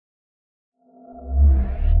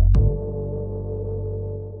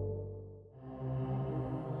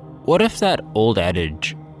What if that old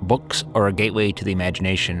adage, books are a gateway to the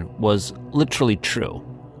imagination, was literally true?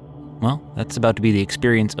 Well, that's about to be the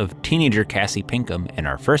experience of teenager Cassie Pinkham in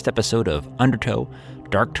our first episode of Undertow,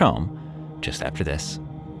 Dark Tome, just after this.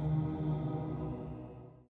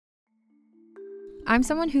 I'm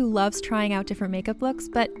someone who loves trying out different makeup looks,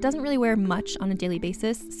 but doesn't really wear much on a daily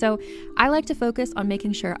basis, so I like to focus on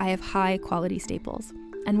making sure I have high quality staples.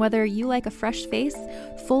 And whether you like a fresh face,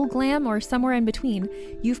 full glam, or somewhere in between,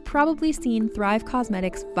 you've probably seen Thrive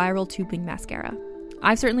Cosmetics Viral Tubing Mascara.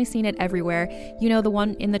 I've certainly seen it everywhere. You know, the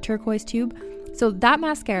one in the turquoise tube? So that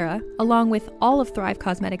mascara, along with all of Thrive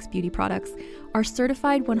Cosmetics beauty products, are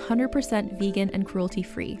certified 100% vegan and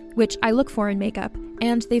cruelty-free, which I look for in makeup,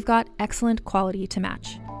 and they've got excellent quality to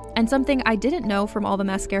match. And something I didn't know from all the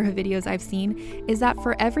mascara videos I've seen is that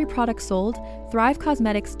for every product sold, Thrive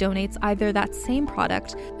Cosmetics donates either that same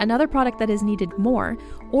product, another product that is needed more,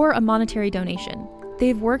 or a monetary donation.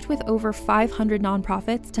 They've worked with over 500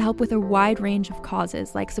 nonprofits to help with a wide range of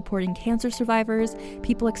causes like supporting cancer survivors,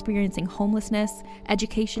 people experiencing homelessness,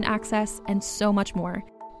 education access, and so much more.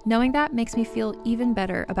 Knowing that makes me feel even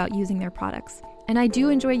better about using their products. And I do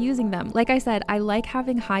enjoy using them. Like I said, I like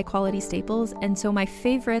having high quality staples, and so my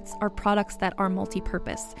favorites are products that are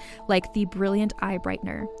multi-purpose, like the Brilliant Eye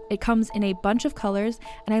Brightener. It comes in a bunch of colors,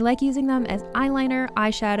 and I like using them as eyeliner,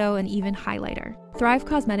 eyeshadow, and even highlighter. Thrive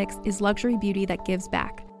Cosmetics is luxury beauty that gives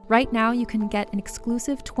back. Right now, you can get an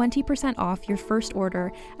exclusive 20% off your first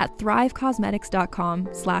order at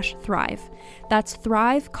thrivecosmetics.com/thrive. That's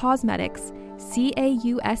Thrive Cosmetics,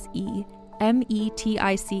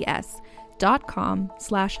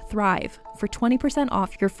 CAUSEMETICS.com/thrive for 20%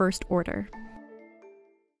 off your first order.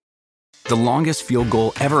 The longest field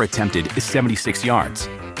goal ever attempted is 76 yards.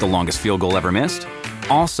 The longest field goal ever missed?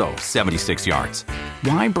 Also 76 yards.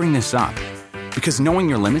 Why bring this up? Because knowing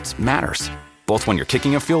your limits matters, both when you're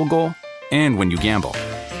kicking a field goal and when you gamble.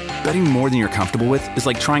 Betting more than you're comfortable with is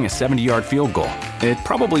like trying a 70-yard field goal. It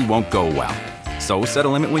probably won't go well. So set a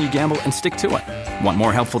limit when you gamble and stick to it. Want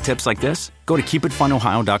more helpful tips like this? Go to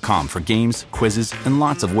keepitfunohio.com for games, quizzes, and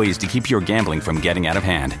lots of ways to keep your gambling from getting out of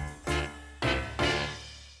hand.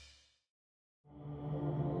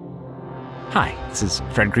 Hi, this is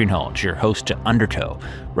Fred Greenhalgh, your host to Undertow,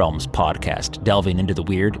 Realm's podcast delving into the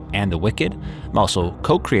weird and the wicked. I'm also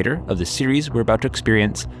co-creator of the series we're about to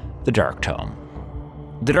experience, The Dark Tome.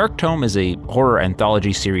 The Dark Tome is a horror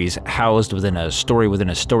anthology series housed within a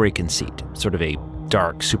story conceit, sort of a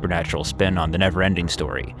dark supernatural spin on the never-ending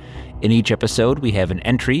story. In each episode, we have an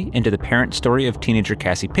entry into the parent story of teenager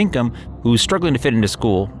Cassie Pinkham, who's struggling to fit into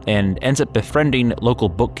school and ends up befriending local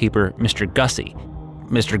bookkeeper Mr. Gussie.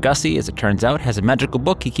 Mr. Gussie, as it turns out, has a magical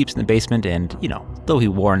book he keeps in the basement and, though he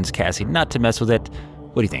warns Cassie not to mess with it,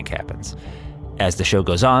 what do you think happens? As the show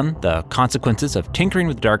goes on, the consequences of tinkering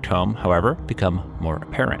with the Dark Tome, however, become more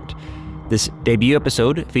apparent. This debut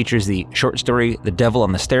episode features the short story The Devil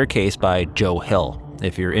on the Staircase by Joe Hill.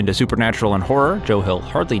 If you're into supernatural and horror, Joe Hill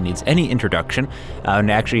hardly needs any introduction. And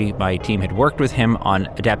actually, my team had worked with him on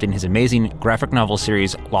adapting his amazing graphic novel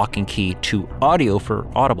series Lock and Key to audio for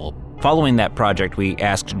Audible. Following that project, we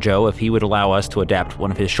asked Joe if he would allow us to adapt one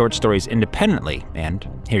of his short stories independently, and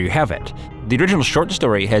here you have it. The original short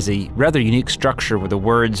story has a rather unique structure where the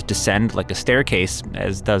words descend like a staircase,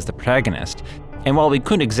 as does the protagonist. And while we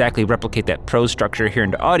couldn't exactly replicate that prose structure here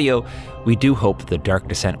into audio, we do hope the dark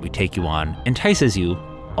descent we take you on entices you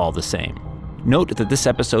all the same. Note that this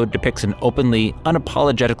episode depicts an openly,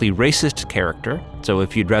 unapologetically racist character, so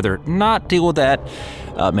if you'd rather not deal with that,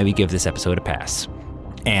 maybe give this episode a pass.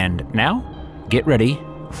 And now, get ready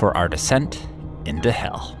for our descent into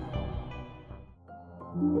hell.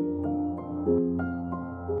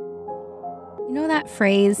 You know that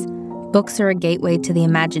phrase, books are a gateway to the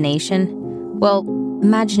imagination? Well,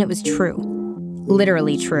 imagine it was true.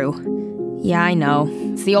 Literally true. Yeah, I know.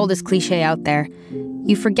 It's the oldest cliche out there.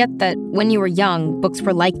 You forget that when you were young, books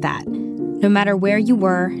were like that. No matter where you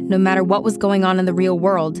were, no matter what was going on in the real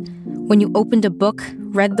world, when you opened a book,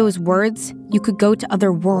 read those words, you could go to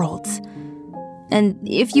other worlds. And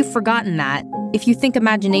if you've forgotten that, if you think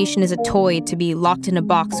imagination is a toy to be locked in a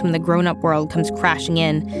box when the grown-up world comes crashing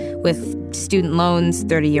in with student loans,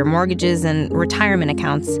 30-year mortgages, and retirement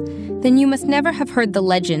accounts, then you must never have heard the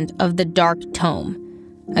legend of the Dark Tome.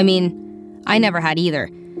 I mean, I never had either.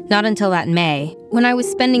 Not until that May, when I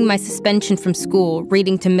was spending my suspension from school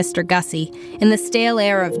reading to Mr. Gussie in the stale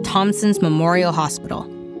air of Thompson's Memorial Hospital.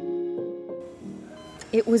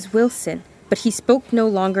 It was Wilson, but he spoke no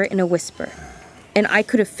longer in a whisper. And I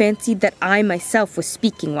could have fancied that I myself was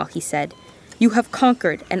speaking while he said, "You have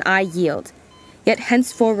conquered, and I yield. Yet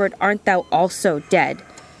henceforward aren't thou also dead?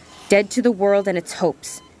 Dead to the world and its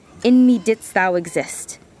hopes. In me didst thou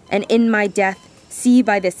exist, and in my death see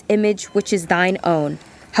by this image which is thine own,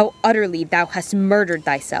 how utterly thou hast murdered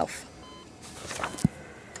thyself.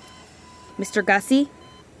 Mr. Gussie?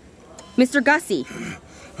 Mr. Gussie!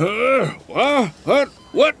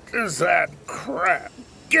 What is that crap?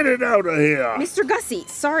 Get it out of here! Mr. Gussie,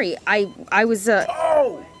 sorry, I was,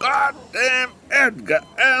 Oh, goddamn Edgar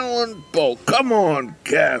Allan Poe. Come on,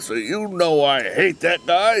 Cassie, you know I hate that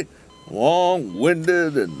guy.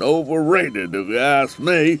 Long-winded and overrated, if you ask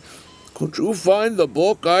me. Could you find the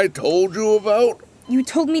book I told you about? You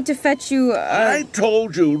told me to fetch you, I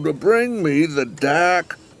told you to bring me the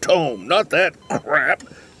Dark Tome, not that crap.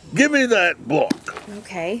 Give me that book.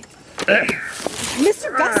 Okay.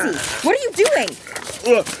 Mr. Gussie, what are you doing?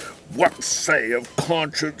 What say of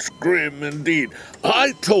conscience grim indeed?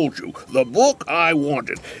 I told you, the book I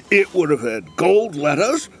wanted, it would have had gold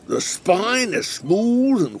letters, the spine as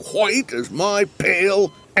smooth and white as my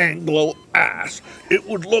pale Anglo ass. It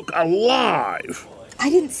would look alive. I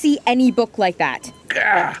didn't see any book like that.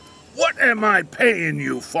 Gah, what am I paying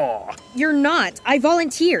you for? You're not. I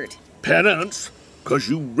volunteered. Penance? 'Cause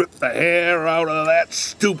you ripped the hair out of that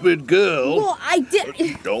stupid girl. Well, I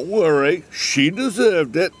did. Don't worry, she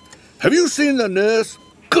deserved it. Have you seen the nurse?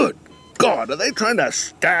 Good God, are they trying to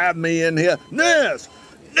stab me in here? Nurse!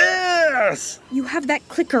 Nurse! You have that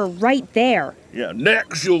clicker right there. Yeah,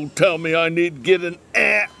 next you'll tell me I need to get an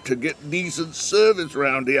app to get decent service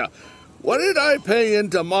around here. What did I pay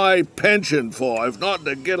into my pension for, if not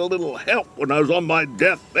to get a little help when I was on my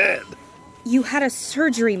deathbed? You had a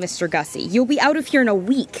surgery, Mr. Gussie. You'll be out of here in a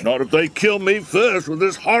week. Not if they kill me first with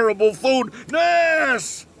this horrible food.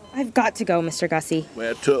 Nurse! I've got to go, Mr. Gussie.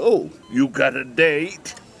 Where to? You got a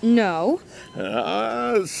date? No.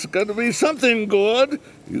 It's gonna be something good.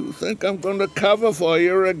 You think I'm gonna cover for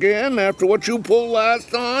you again after what you pulled last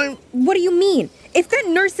time? What do you mean? If that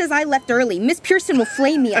nurse says I left early, Miss Pearson will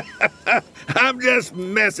flame me. I'm just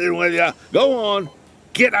messing with you. Go on.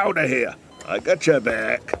 Get out of here. I got your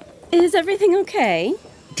back. Is everything okay?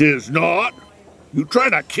 'Tis not. You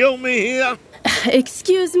trying to kill me here?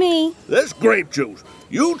 Excuse me. This grape juice.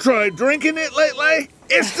 You tried drinking it lately?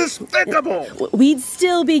 It's despicable. We'd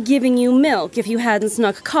still be giving you milk if you hadn't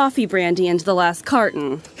snuck coffee brandy into the last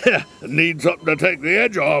carton. Need something to take the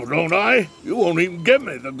edge off, don't I? You won't even give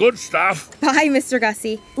me the good stuff. Bye, Mr.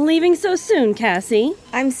 Gussie. Leaving so soon, Cassie?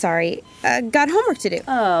 I'm sorry. Got homework to do.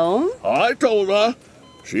 Oh? I told her.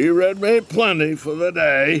 She read me plenty for the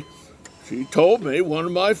day. She told me one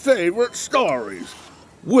of my favorite stories.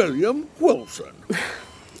 William Wilson.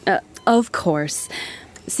 Of course.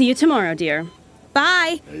 See you tomorrow, dear.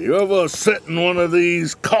 Bye. You ever sit in one of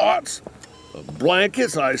these cots? The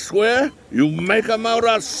blankets, I swear, you make 'em out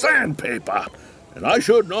of sandpaper. And I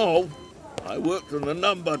should know. I worked in the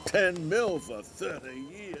number 10 mill for 30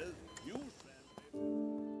 years.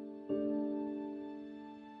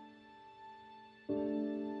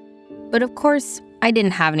 But of course, I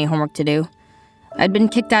didn't have any homework to do. I'd been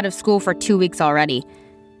kicked out of school for 2 weeks already.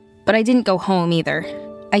 But I didn't go home either.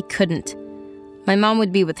 I couldn't. My mom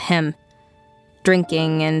would be with him,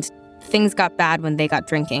 drinking, and things got bad when they got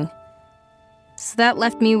drinking. So that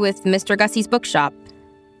left me with Mr. Gussie's bookshop.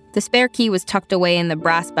 The spare key was tucked away in the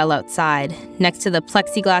brass bell outside, next to the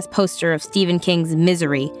plexiglass poster of Stephen King's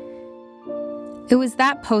Misery. It was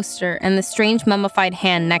that poster and the strange mummified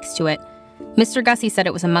hand next to it, Mr. Gussie said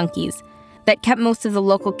it was a monkey's, that kept most of the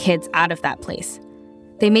local kids out of that place.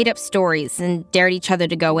 They made up stories and dared each other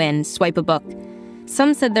to go in, swipe a book.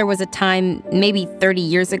 Some said there was a time, maybe 30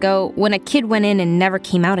 years ago, when a kid went in and never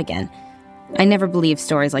came out again. I never believed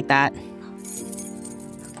stories like that.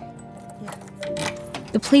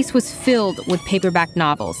 The place was filled with paperback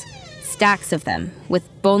novels, stacks of them, with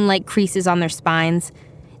bone-like creases on their spines.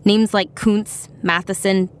 Names like Kuntz,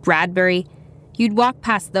 Matheson, Bradbury. You'd walk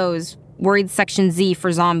past those, worried Section Z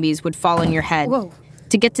for zombies would fall on your head. Whoa.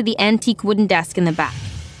 To get to the antique wooden desk in the back.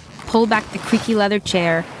 Pull back the creaky leather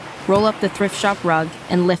chair, roll up the thrift shop rug,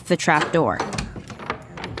 and lift the trap door.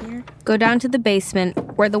 Go down to the basement,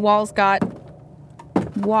 where the walls got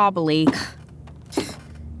wobbly.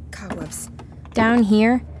 Cobwebs. Down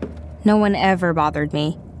here, no one ever bothered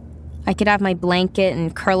me. I could have my blanket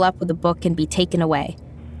and curl up with a book and be taken away.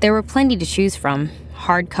 There were plenty to choose from.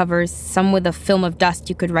 Hardcovers, some with a film of dust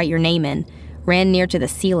you could write your name in, ran near to the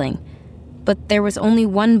ceiling. But there was only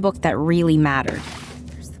one book that really mattered.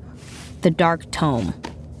 The Dark Tome.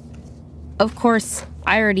 Of course,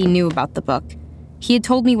 I already knew about the book. He had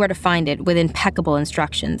told me where to find it with impeccable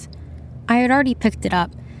instructions. I had already picked it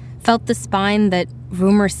up, felt the spine that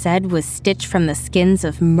rumor said was stitched from the skins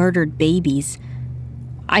of murdered babies.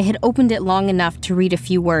 I had opened it long enough to read a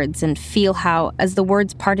few words and feel how, as the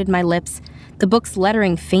words parted my lips, the book's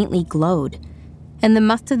lettering faintly glowed, and the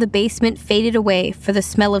musk of the basement faded away for the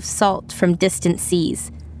smell of salt from distant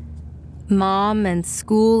seas. Mom and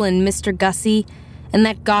school and Mr. Gussie and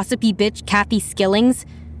that gossipy bitch Kathy Skillings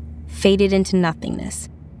faded into nothingness.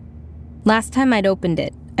 Last time I'd opened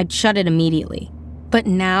it, I'd shut it immediately. But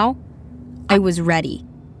now, I was ready.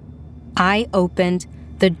 I opened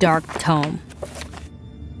the Dark Tome.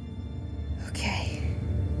 Okay.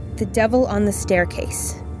 The Devil on the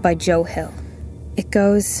Staircase by Joe Hill. It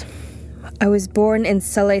goes, I was born in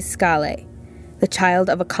Sulle Scale, the child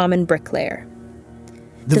of a common bricklayer.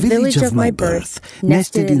 The village of my birth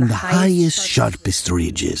nested in the highest, sharpest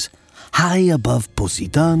ridges, high above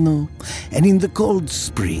Positano, and in the cold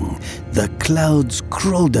spring, the clouds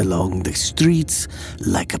crawled along the streets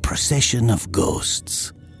like a procession of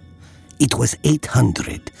ghosts. It was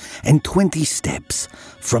 820 steps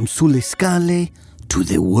from Sulle Scale to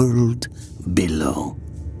the world below.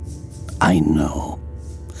 I know.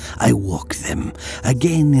 I walk them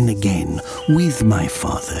again and again with my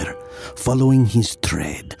father, following his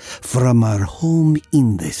tread from our home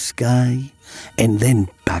in the sky and then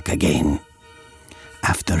back again.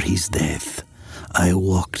 After his death, I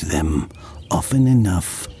walked them often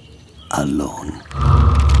enough alone.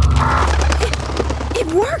 It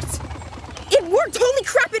worked! It worked! Holy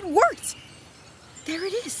crap, it worked! There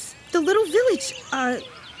it is. The little village.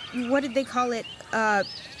 What did they call it?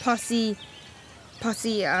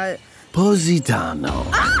 Positano.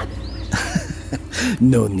 Ah!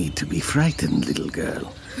 No need to be frightened, little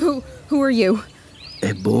girl. Who are you?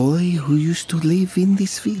 A boy who used to live in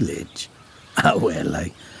this village. Well,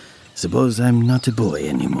 I suppose I'm not a boy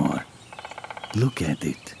anymore. Look at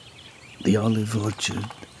it. The olive orchard,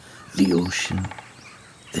 the ocean,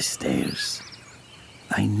 the stairs.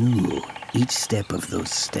 I knew each step of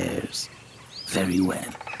those stairs very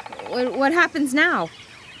well. What happens now?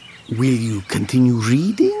 Will you continue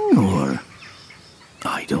reading, or?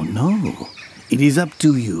 I don't know. It is up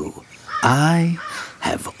to you. I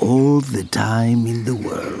have all the time in the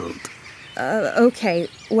world. Okay.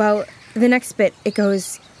 Well, the next bit, it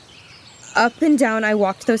goes, up and down I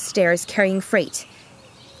walked those stairs carrying freight.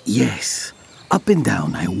 Yes, up and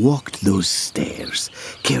down I walked those stairs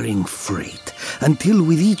carrying freight, until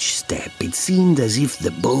with each step it seemed as if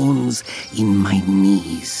the bones in my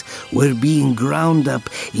knees were being ground up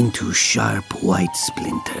into sharp white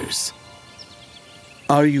splinters.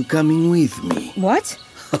 Are you coming with me? What?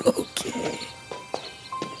 Okay.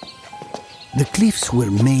 The cliffs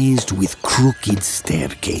were mazed with crooked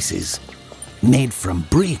staircases, made from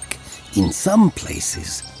brick in some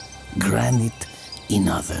places, granite in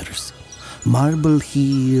others. Marble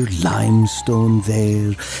here, limestone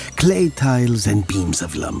there, clay tiles and beams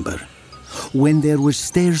of lumber. When there were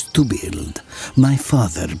stairs to build, my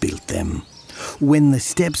father built them. When the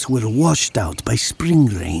steps were washed out by spring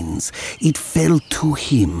rains, it fell to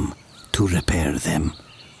him to repair them.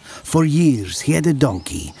 For years he had a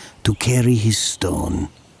donkey to carry his stone.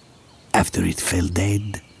 After it fell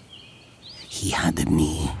dead, he had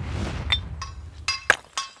me.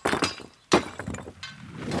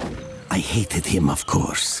 I hated him, of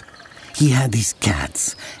course. He had his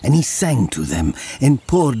cats, and he sang to them, and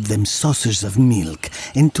poured them saucers of milk,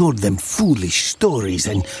 and told them foolish stories,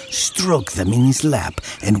 and stroked them in his lap.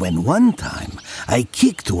 And when one time I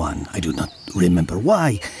kicked one, I do not remember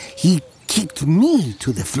why, he kicked me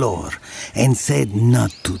to the floor, and said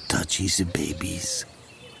not to touch his babies.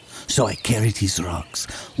 So I carried his rocks,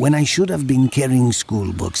 when I should have been carrying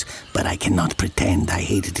school books, but I cannot pretend I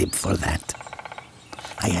hated him for that.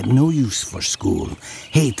 I had no use for school,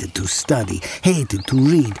 hated to study, hated to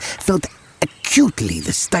read, felt acutely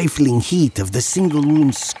the stifling heat of the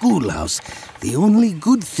single-room schoolhouse, the only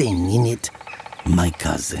good thing in it, my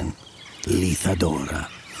cousin, Lithadora,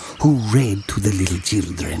 who read to the little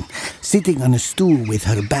children, sitting on a stool with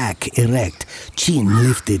her back erect, chin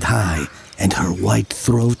lifted high, and her white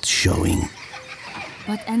throat showing.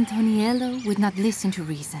 But Antoniello would not listen to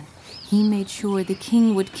reason. He made sure the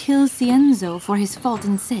king would kill Cienzo for his fault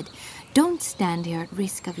and said, "Don't stand here at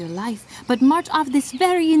risk of your life, but march off this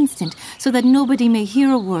very instant, so that nobody may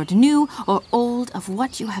hear a word, new or old, of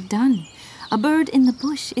what you have done. A bird in the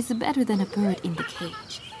bush is better than a bird in the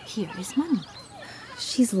cage. Here is money."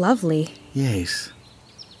 She's lovely. Yes,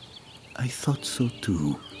 I thought so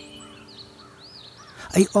too.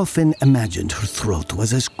 I often imagined her throat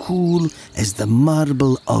was as cool as the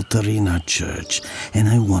marble altar in our church, and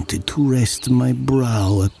I wanted to rest my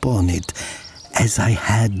brow upon it as I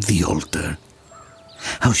had the altar.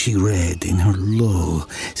 How she read in her low,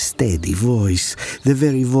 steady voice, the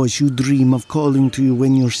very voice you dream of calling to you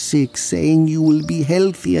when you're sick, saying you will be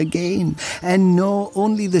healthy again, and know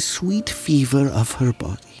only the sweet fever of her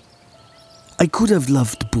body. I could have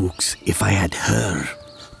loved books if I had her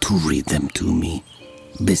to read them to me,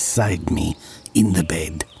 beside me in the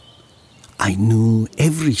bed. I knew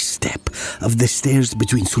every step of the stairs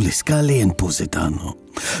between Sullescale and Positano.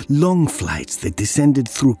 Long flights that descended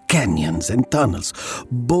through canyons and tunnels,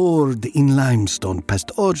 bored in limestone, past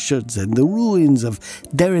orchards and the ruins of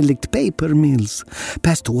derelict paper mills,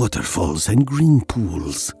 past waterfalls and green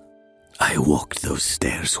pools. I walked those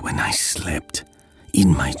stairs when I slept, in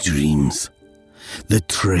my dreams. The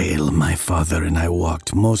trail my father and I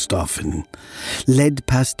walked most often led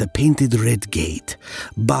past the painted red gate,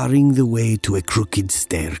 barring the way to a crooked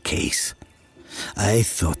staircase. I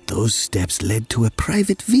thought those steps led to a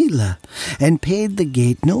private villa and paid the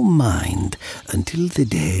gate no mind until the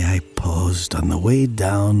day I paused on the way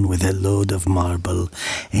down with a load of marble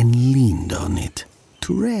and leaned on it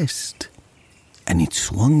to rest, and it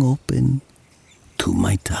swung open to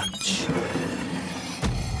my touch.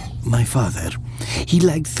 My father, he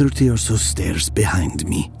lagged 30 or so stairs behind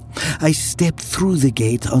me. I stepped through the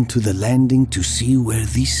gate onto the landing to see where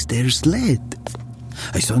these stairs led.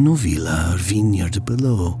 I saw no villa or vineyard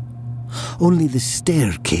below, only the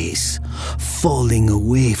staircase falling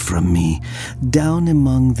away from me down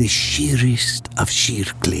among the sheerest of sheer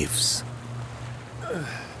cliffs.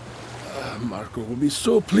 Marco will be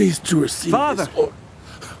so pleased to receive Father! this. Oh,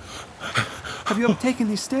 Have you taken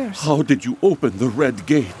these stairs? how did you open the red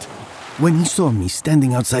gate? When he saw me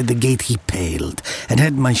standing outside the gate, he paled and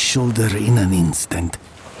had my shoulder in an instant.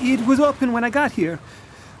 It was open when I got here.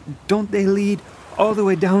 Don't they lead all the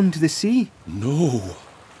way down to the sea? No,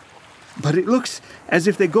 But it looks as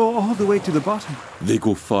if they go all the way to the bottom. they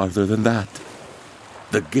go farther than that.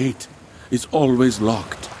 The gate is always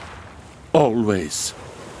locked. Always.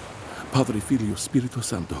 Padre, Filio, Spirito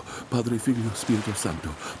Santo. Padre, Filio, Spirito Santo.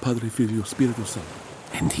 Padre, Filio, Spirito Santo.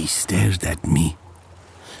 And he stared at me,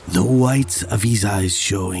 the whites of his eyes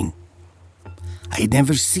showing. I had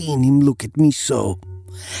never seen him look at me so,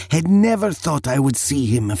 had never thought I would see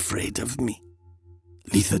him afraid of me.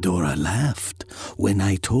 Lithadora laughed when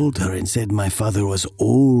I told her and said my father was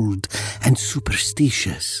old and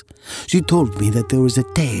superstitious. She told me that there was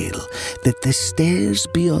a tale that the stairs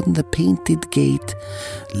beyond the painted gate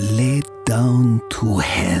led down to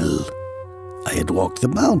hell. I had walked the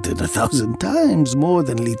mountain 1,000 times more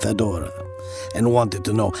than Lithadora, and wanted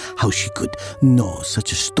to know how she could know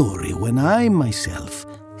such a story when I myself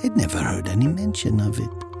had never heard any mention of it.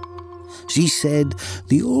 She said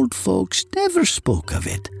the old folks never spoke of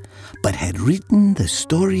it, but had written the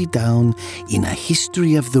story down in a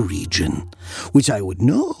history of the region, which I would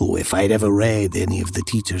know if I'd ever read any of the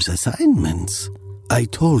teacher's assignments. I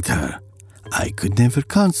told her I could never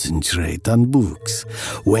concentrate on books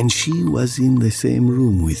when she was in the same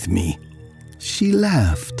room with me. She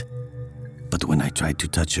laughed, but when I tried to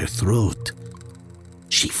touch her throat,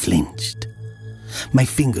 she flinched. My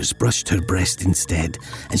fingers brushed her breast instead,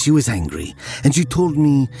 and she was angry, and she told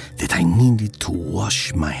me that I needed to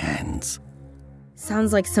wash my hands.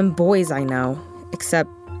 Sounds like some boys I know, except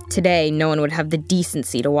today no one would have the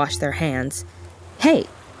decency to wash their hands. Hey,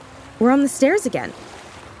 we're on the stairs again.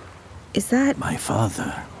 Is that... My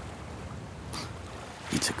father.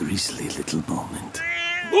 It's a grisly little moment.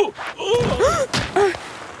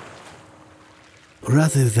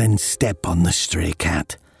 Rather than step on the stray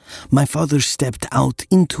cat, my father stepped out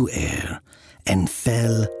into air and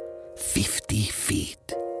fell 50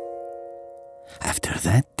 feet. After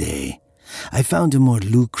that day, I found a more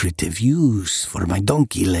lucrative use for my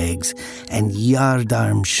donkey legs and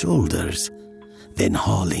yard-arm shoulders than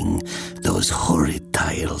hauling those horrid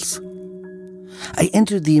tiles. I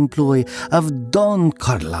entered the employ of Don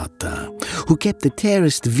Carlotta, who kept the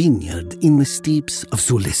terraced vineyard in the steeps of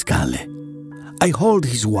Sullescale. I hauled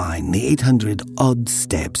his wine the 800-odd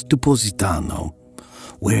steps to Positano,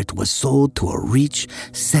 where it was sold to a rich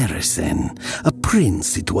Saracen, a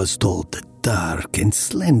prince, it was told, dark and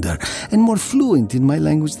slender, and more fluent in my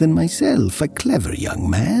language than myself, a clever young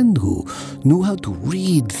man who knew how to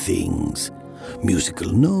read things.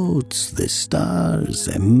 Musical notes, the stars,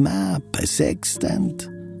 a map, a sextant.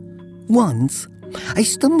 Once, I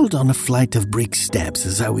stumbled on a flight of brick steps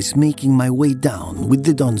as I was making my way down with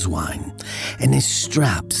the Don's wine, and a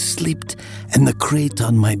strap slipped and the crate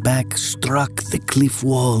on my back struck the cliff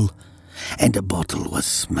wall, and a bottle was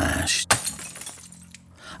smashed.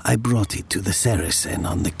 I brought it to the Saracen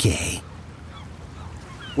on the quay.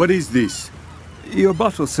 What is this? Your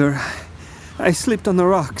bottle, sir. I slipped on the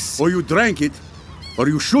rocks. Or you drank it? Or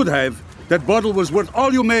you should have. That bottle was worth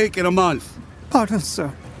all you make in a month. Pardon,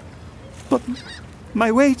 sir. But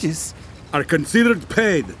my wages... Are considered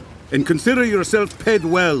paid. And consider yourself paid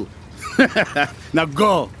well. Now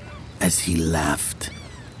go. As he laughed,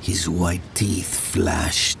 his white teeth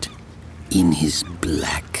flashed in his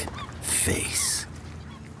black face.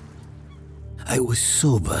 I was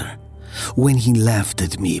sober when he laughed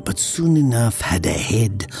at me, but soon enough had a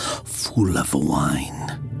head full of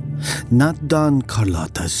wine. Not Don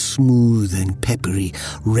Carlotta's smooth and peppery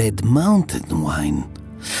Red Mountain wine,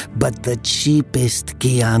 but the cheapest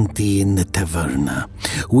Chianti in the taverna,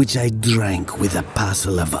 which I drank with a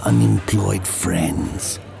parcel of unemployed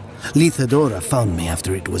friends. Lithadora found me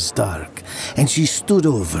after it was dark, and she stood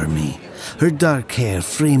over me, her dark hair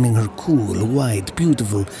framing her cool, white,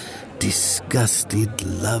 beautiful, disgusted,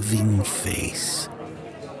 loving face.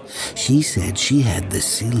 She said she had the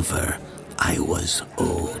silver I was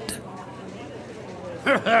owed.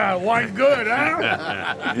 Wine good,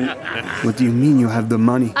 huh? What do you mean you have the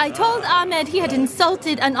money? I told Ahmed he had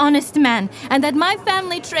insulted an honest man, and that my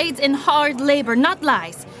family trades in hard labor, not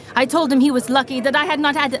lies. I told him he was lucky that I had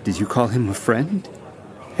not had... Did you call him a friend?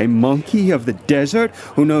 A monkey of the desert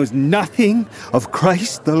who knows nothing of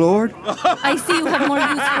Christ the Lord? I see you have more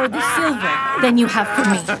use for the silver than you have for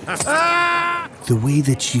me. The way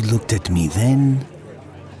that she looked at me then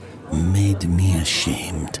made me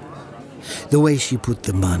ashamed. The way she put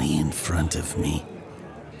the money in front of me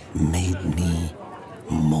made me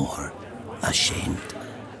more ashamed.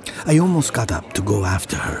 I almost got up to go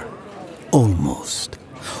after her. Almost.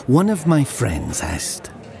 One of my friends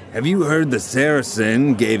asked, "Have you heard the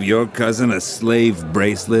Saracen gave your cousin a slave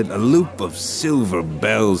bracelet, a loop of silver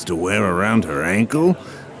bells to wear around her ankle?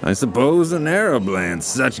 I suppose in Arab land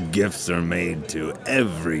such gifts are made to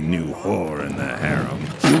every new whore in the harem."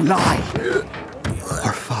 You lie!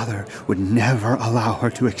 Our father would never allow her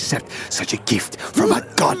to accept such a gift from a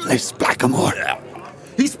godless blackamoor.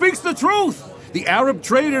 He speaks the truth. The Arab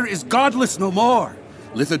trader is godless no more.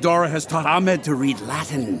 Lithadora has taught Ahmed to read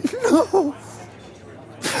Latin. No!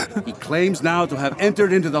 He claims now to have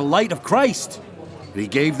entered into the light of Christ. And he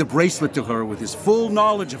gave the bracelet to her with his full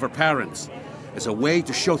knowledge of her parents, as a way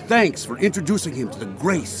to show thanks for introducing him to the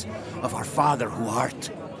grace of our Father who art.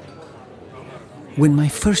 When my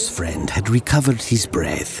first friend had recovered his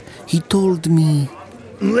breath, he told me,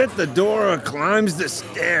 Lithadora climbs the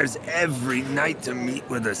stairs every night to meet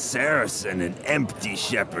with a Saracen in empty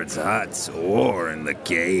shepherd's huts or in the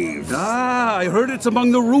caves. Ah, I heard it's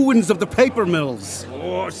among the ruins of the paper mills.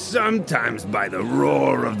 Or sometimes by the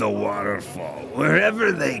roar of the waterfall,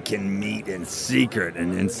 wherever they can meet in secret,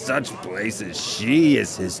 and in such places she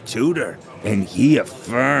is his tutor, and he a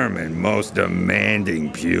firm and most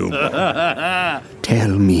demanding pupil.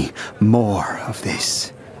 Tell me more of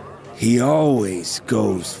this. He always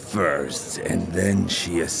goes first, and then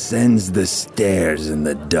she ascends the stairs in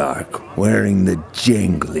the dark, wearing the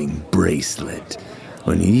jangling bracelet.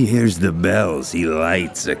 When he hears the bells, he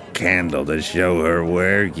lights a candle to show her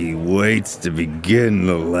where he waits to begin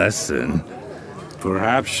the lesson.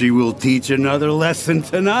 Perhaps she will teach another lesson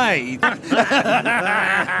tonight.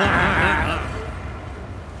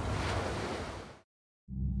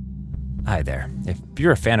 Hi there. If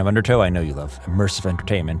you're a fan of Undertow, I know you love immersive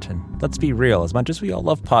entertainment. And let's be real, as much as we all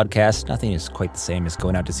love podcasts, nothing is quite the same as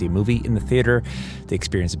going out to see a movie in the theater, the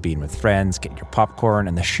experience of being with friends, getting your popcorn,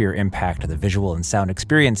 and the sheer impact of the visual and sound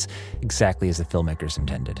experience exactly as the filmmakers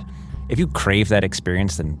intended. If you crave that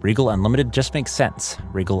experience, then Regal Unlimited just makes sense.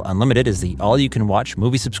 Regal Unlimited is the all-you-can-watch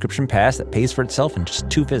movie subscription pass that pays for itself in just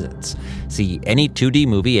 2 visits. See any 2D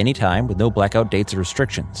movie anytime with no blackout dates or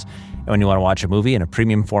restrictions. And when you want to watch a movie in a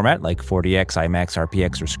premium format like 4DX, IMAX,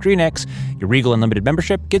 RPX, or ScreenX, your Regal Unlimited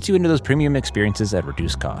membership gets you into those premium experiences at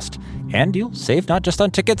reduced cost. And you'll save not just on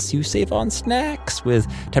tickets, you save on snacks with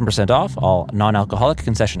 10% off all non-alcoholic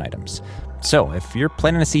concession items. So if you're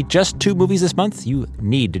planning to see just 2 movies this month, you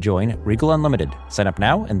need to join Regal Unlimited. Sign up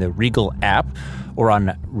now in the Regal app or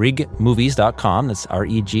on regmovies.com. That's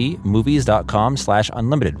REG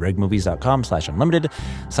movies.com/unlimited. regmovies.com/unlimited.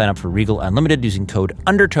 Sign up for Regal Unlimited using code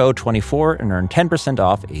UNDERTOW24 and earn 10%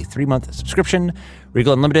 off a 3-month subscription.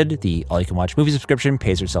 Regal Unlimited, the all-you-can-watch movie subscription,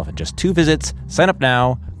 pays yourself in just 2 visits. Sign up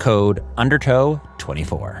now, code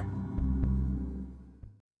UNDERTOW24.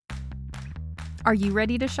 Are you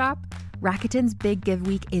ready to shop? Rakuten's Big Give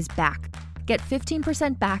Week is back. Get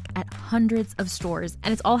 15% back at hundreds of stores,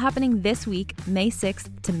 and it's all happening this week, May 6th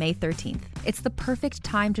to May 13th. It's the perfect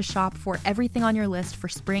time to shop for everything on your list for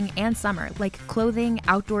spring and summer, like clothing,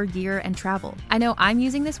 outdoor gear, and travel. I know I'm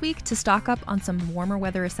using this week to stock up on some warmer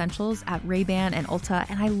weather essentials at Ray-Ban and Ulta,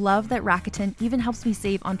 and I love that Rakuten even helps me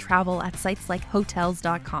save on travel at sites like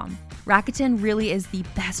Hotels.com. Rakuten really is the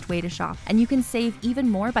best way to shop, and you can save even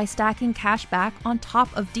more by stacking cash back on top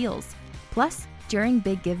of deals. Plus, during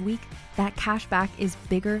Big Give Week, that cash back is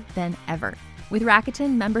bigger than ever. With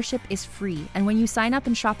Rakuten, membership is free, and when you sign up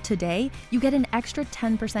and shop today, you get an extra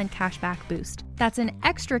 10% cash back boost. That's an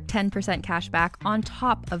extra 10% cash back on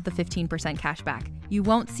top of the 15% cash back. You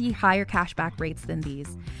won't see higher cash back rates than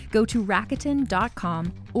these. Go to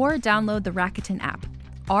Rakuten.com or download the Rakuten app.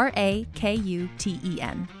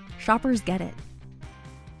 Rakuten. Shoppers get it.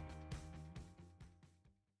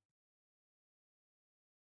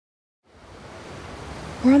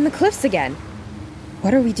 We're on the cliffs again.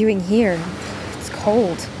 What are we doing here? It's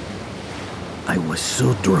cold. I was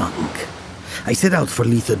so drunk. I set out for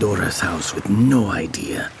Lithodora's house with no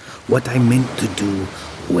idea what I meant to do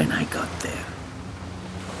when I got there.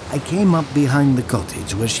 I came up behind the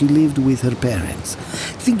cottage where she lived with her parents,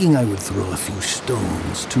 thinking I would throw a few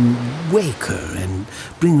stones to wake her and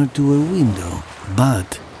bring her to her window.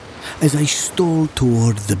 But as I stole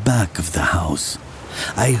toward the back of the house,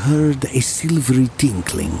 I heard a silvery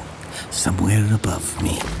tinkling somewhere above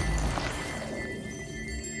me.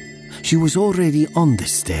 She was already on the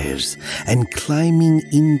stairs and climbing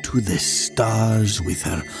into the stars with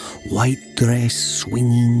her white dress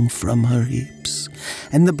swinging from her hips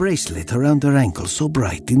and the bracelet around her ankle so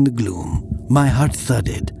bright in the gloom. My heart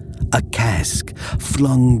thudded, a cask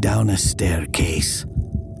flung down a staircase.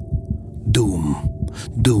 Doom,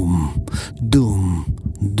 doom, doom,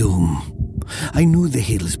 doom. I knew the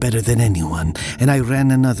hills better than anyone, and I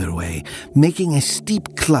ran another way, making a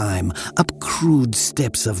steep climb up crude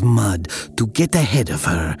steps of mud to get ahead of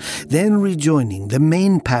her, then rejoining the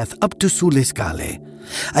main path up to Sulescale.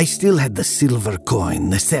 I still had the silver coin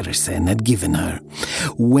the Saracen had given her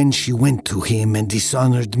when she went to him and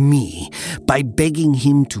dishonored me by begging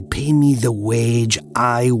him to pay me the wage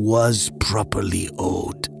I was properly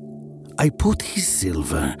owed. I put his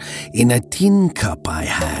silver in a tin cup I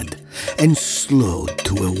had and slowed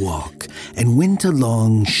to a walk and went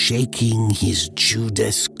along shaking his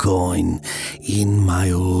Judas coin in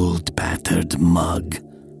my old battered mug.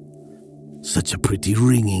 Such a pretty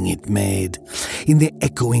ringing it made, in the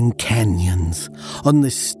echoing canyons, on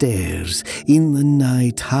the stairs, in the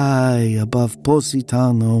night high above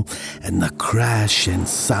Positano, and the crash and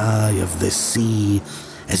sigh of the sea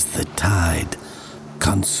as the tide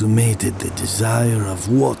consummated the desire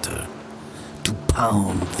of water to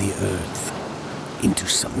pound the earth into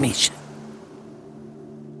submission.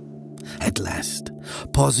 At last,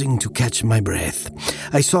 pausing to catch my breath,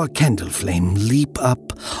 I saw a candle flame leap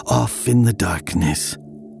up off in the darkness.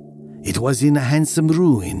 It was in a handsome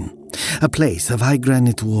ruin, a place of high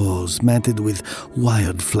granite walls matted with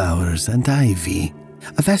wildflowers and ivy.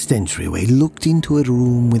 A vast entryway looked into a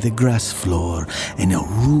room with a grass floor and a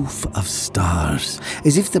roof of stars,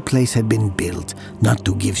 as if the place had been built not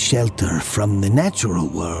to give shelter from the natural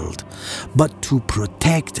world, but to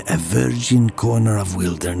protect a virgin corner of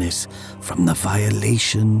wilderness from the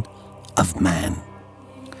violation of man.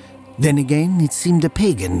 Then again, it seemed a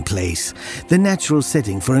pagan place, the natural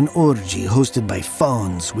setting for an orgy hosted by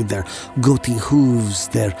fauns with their goatee hooves,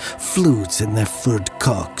 their flutes, and their furred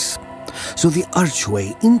cocks. So the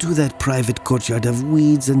archway into that private courtyard of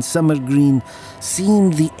weeds and summer green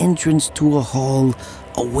seemed the entrance to a hall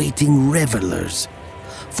awaiting revelers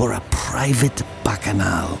for a private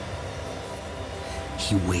bacchanal.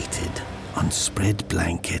 He waited on spread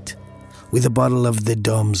blanket with a bottle of the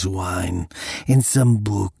Dome's wine and some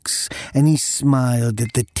books, and he smiled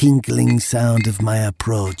at the tinkling sound of my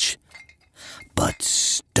approach, but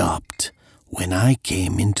stopped when I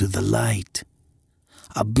came into the light.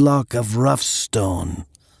 A block of rough stone,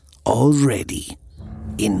 already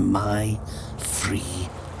in my free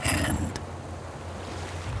hand.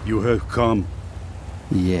 You have come.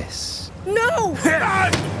 Yes. No!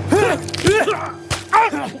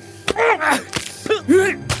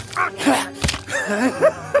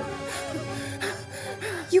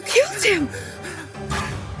 You killed him!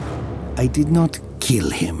 I did not kill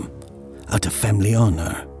him out of family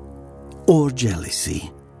honor or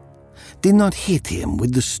jealousy. Did not hit him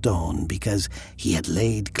with the stone because he had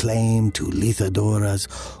laid claim to Lithodora's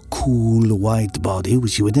cool white body,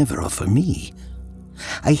 which he would never offer me.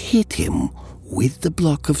 I hit him with the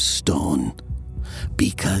block of stone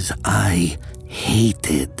because I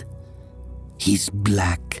hated his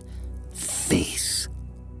black face.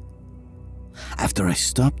 After I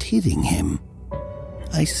stopped hitting him,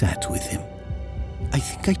 I sat with him. I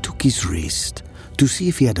think I took his wrist to see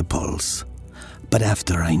if he had a pulse. But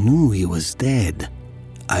after I knew he was dead,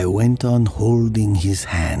 I went on holding his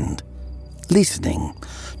hand, listening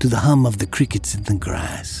to the hum of the crickets in the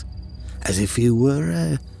grass, as if he were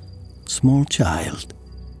a small child,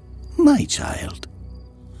 my child,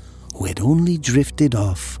 who had only drifted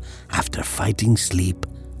off after fighting sleep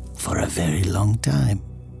for a very long time.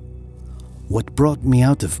 What brought me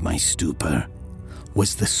out of my stupor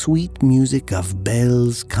was the sweet music of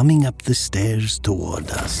bells coming up the stairs toward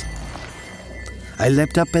us. I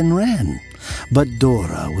leapt up and ran, but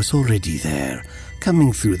Dora was already there,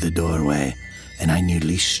 coming through the doorway, and I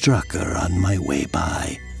nearly struck her on my way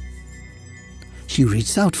by. She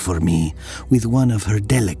reached out for me with one of her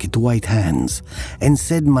delicate white hands and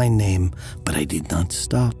said my name, but I did not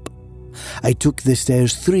stop. I took the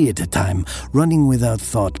stairs 3 at a time, running without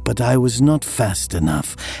thought, but I was not fast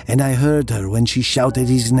enough, and I heard her when she shouted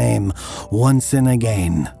his name once and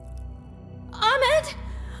again. Ahmed!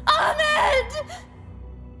 Ahmed!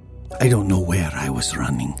 I don't know where I was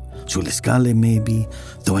running. Sulle Scale, maybe,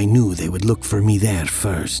 though I knew they would look for me there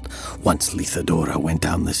first, once Lithadora went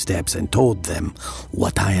down the steps and told them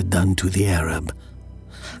what I had done to the Arab.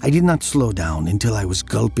 I did not slow down until I was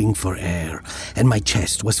gulping for air, and my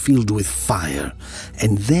chest was filled with fire,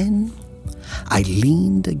 and then I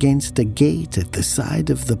leaned against a gate at the side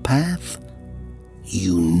of the path.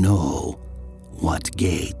 You know what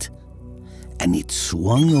gate, and it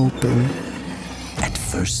swung open at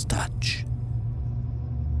first touch.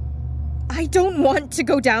 I don't want to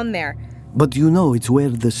go down there. But you know it's where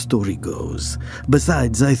the story goes.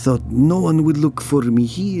 Besides, I thought no one would look for me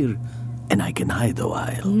here, and I can hide a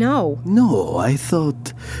while. No, I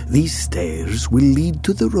thought these stairs will lead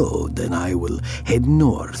to the road, and I will head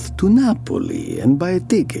north to Napoli and buy a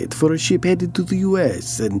ticket for a ship headed to the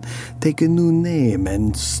U.S. and take a new name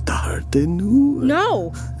and start a new...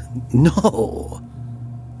 No! No.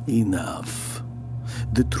 Enough.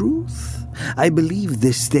 The truth? I believe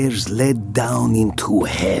the stairs led down into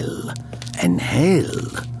hell, and hell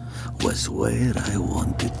was where I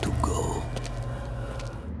wanted to go.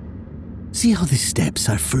 See how the steps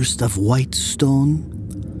are first of white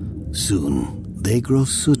stone? Soon they grow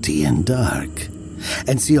sooty and dark.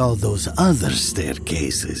 And see all those other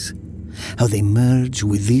staircases, how they merge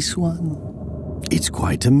with this one? It's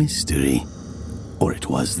quite a mystery. Or it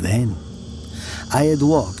was then. I had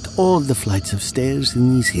walked all the flights of stairs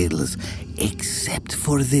in these hills, except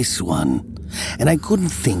for this one, and I couldn't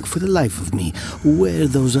think for the life of me where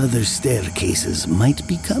those other staircases might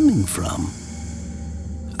be coming from.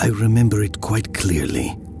 I remember it quite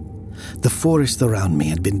clearly. The forest around me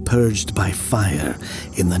had been purged by fire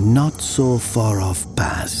in the not-so-far-off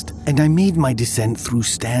past, and I made my descent through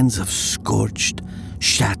stands of scorched,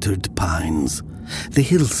 shattered pines, the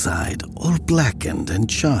hillside all blackened and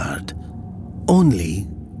charred. Only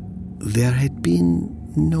there had been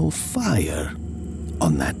no fire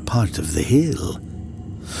on that part of the hill.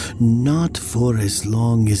 Not for as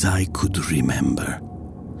long as I could remember.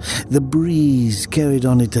 The breeze carried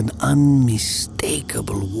on it an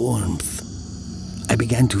unmistakable warmth. I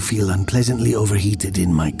began to feel unpleasantly overheated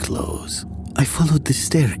in my clothes. I followed the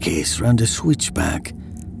staircase round a switchback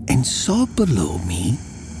and saw below me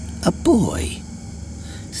a boy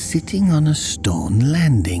sitting on a stone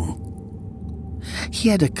landing. He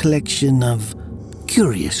had a collection of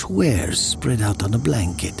curious wares spread out on a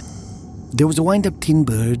blanket. There was a wind-up tin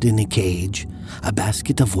bird in a cage, a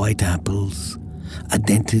basket of white apples, a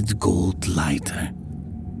dented gold lighter.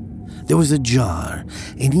 There was a jar,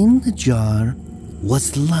 and in the jar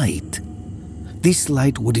was light. This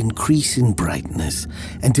light would increase in brightness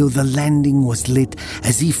until the landing was lit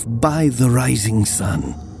as if by the rising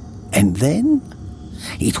sun. And then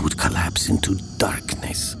it would collapse into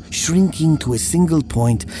darkness, shrinking to a single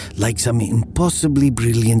point like some impossibly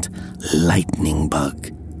brilliant lightning bug.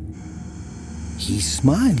 He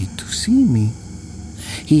smiled to see me.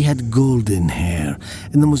 He had golden hair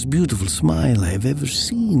and the most beautiful smile I have ever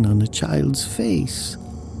seen on a child's face.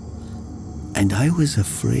 And I was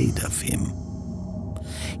afraid of him,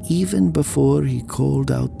 even before he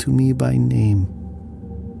called out to me by name.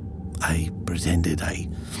 I pretended I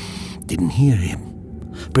didn't hear him.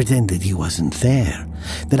 Pretended he wasn't there,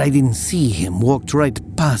 that I didn't see him, walked right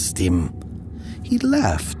past him. He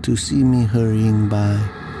laughed to see me hurrying by.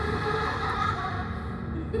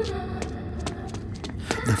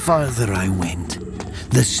 The farther I went,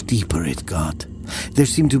 the steeper it got. There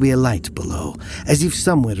seemed to be a light below, as if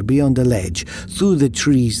somewhere beyond a ledge, through the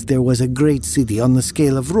trees, there was a great city on the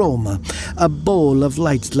scale of Rome, a bowl of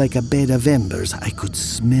lights like a bed of embers. I could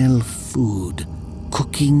smell food.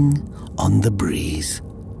 cooking on the breeze.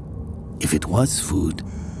 If it was food,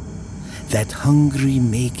 that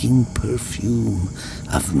hungry-making perfume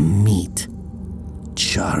of meat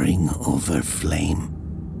charring over flame.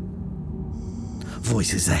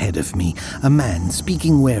 Voices ahead of me, a man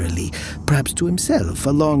speaking warily, perhaps to himself,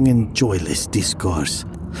 a long and joyless discourse.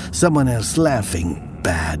 Someone else laughing,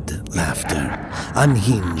 bad laughter,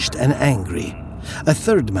 unhinged and angry. A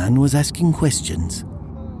third man was asking questions.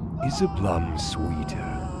 Is a plum sweeter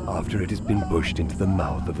after it has been pushed into the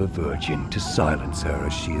mouth of a virgin to silence her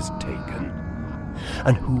as she is taken?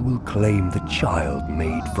 And who will claim the child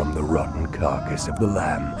made from the rotten carcass of the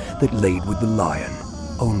lamb that laid with the lion,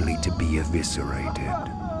 only to be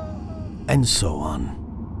eviscerated? And so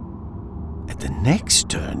on. At the next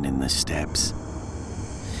turn in the steps,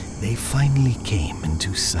 they finally came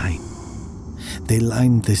into sight. They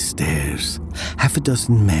lined the stairs, half a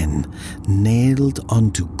dozen men nailed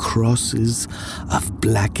onto crosses of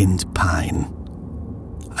blackened pine.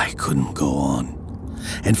 I couldn't go on,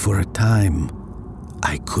 and for a time,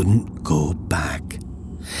 I couldn't go back.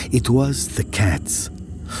 It was the cats.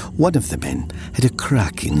 One of the men had a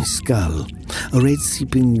crack in his skull, a red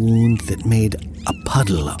seeping wound that made a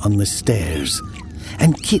puddle on the stairs,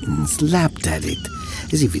 and kittens lapped at it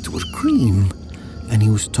as if it were cream, and he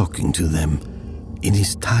was talking to them in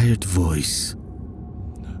his tired voice.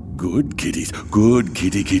 Good kitties,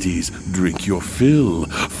 drink your fill.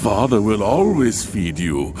 Father will always feed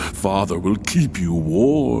you. Father will keep you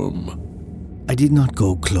warm. I did not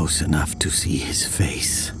go close enough to see his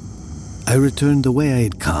face. I returned the way I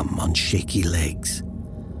had come, on shaky legs.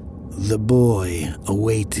 The boy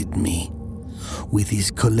awaited me with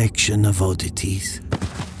his collection of oddities.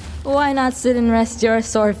 Why not sit and rest your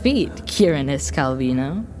sore feet, Quirinus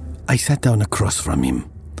Calvino? I sat down across from him,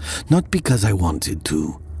 not because I wanted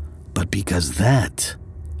to, but because that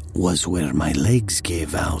was where my legs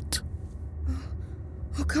gave out.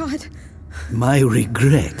 Oh, God. My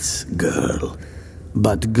regrets, girl.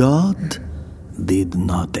 But God did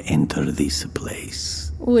not enter this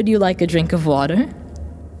place. Would you like a drink of water?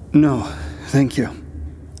 No, thank you.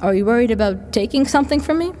 Are you worried about taking something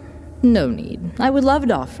from me? No need. I would love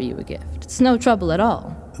to offer you a gift. It's no trouble at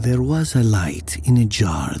all. There was a light in a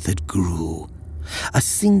jar that grew, a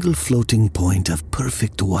single floating point of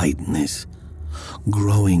perfect whiteness,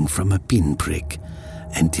 growing from a pinprick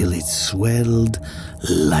until it swelled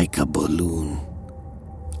like a balloon.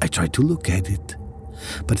 I tried to look at it,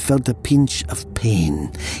 but felt a pinch of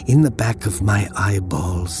pain in the back of my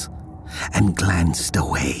eyeballs and glanced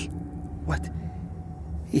away. What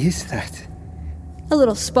is that? A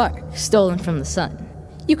little spark stolen from the sun.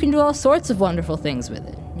 You can do all sorts of wonderful things with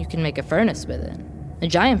it. You can make a furnace with it. A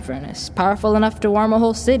giant furnace, powerful enough to warm a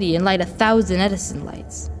whole city and light 1,000 Edison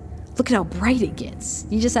lights. Look at how bright it gets.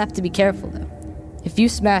 You just have to be careful, though. If you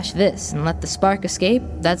smash this and let the spark escape,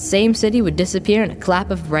 that same city would disappear in a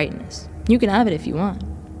clap of brightness. You can have it if you want.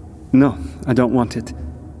 No, I don't want it.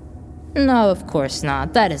 No, of course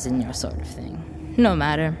not. That isn't your sort of thing. No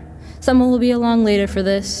matter. Someone will be along later for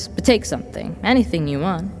this, but take something. Anything you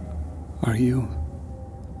want. Are you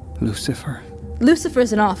Lucifer?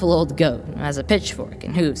 Lucifer's an awful old goat, has a pitchfork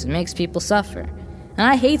and hooves and makes people suffer. And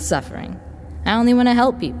I hate suffering. I only want to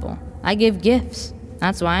help people. I give gifts.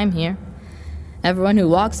 That's why I'm here. Everyone who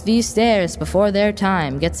walks these stairs before their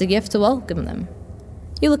time gets a gift to welcome them.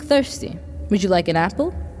 You look thirsty. Would you like an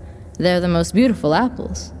apple? They're the most beautiful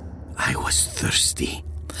apples. I was thirsty.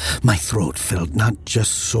 My throat felt not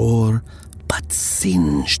just sore, but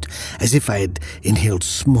singed, as if I had inhaled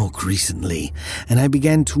smoke recently, and I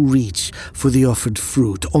began to reach for the offered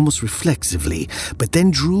fruit almost reflexively, but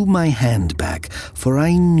then drew my hand back, for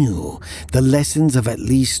I knew the lessons of at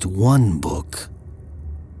least one book.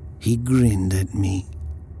 He grinned at me.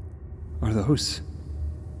 Are those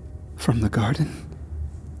from the garden?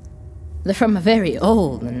 They're from a very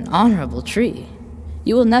old and honorable tree.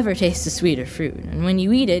 You will never taste a sweeter fruit, and when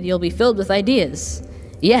you eat it, you'll be filled with ideas.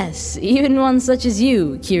 Yes, even one such as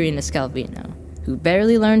you, Quirinus Calvino, who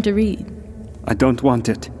barely learned to read. I don't want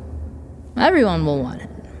it. Everyone will want it.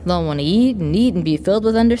 They'll want to eat and be filled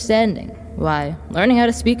with understanding. Why, learning how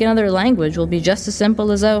to speak another language will be just as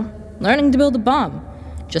simple as, learning to build a bomb.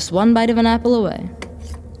 Just one bite of an apple away.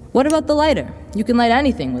 What about the lighter? You can light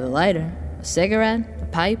anything with a lighter. A cigarette, a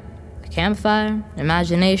pipe, a campfire,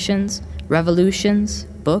 imaginations, revolutions,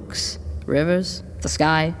 books, rivers, the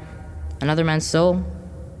sky, another man's soul.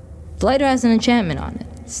 The lighter has an enchantment on it.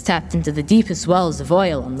 It's tapped into the deepest wells of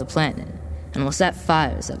oil on the planet, and will set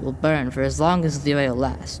fires that will burn for as long as the oil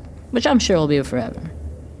lasts, which I'm sure will be forever.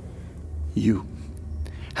 You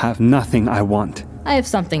have nothing I want. I have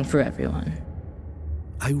something for everyone.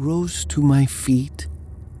 I rose to my feet,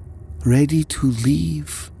 ready to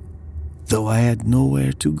leave, though I had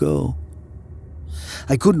nowhere to go.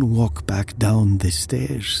 I couldn't walk back down the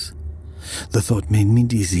stairs. The thought made me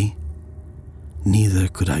dizzy. Neither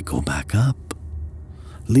could I go back up.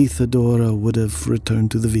 Lithadora would have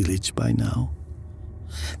returned to the village by now.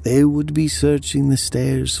 They would be searching the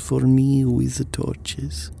stairs for me with the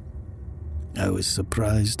torches. I was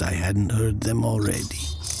surprised I hadn't heard them already.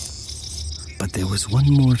 But there was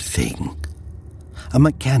one more thing. A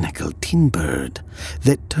mechanical tin bird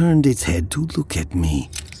that turned its head to look at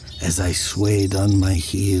me as I swayed on my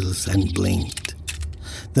heels and blinked.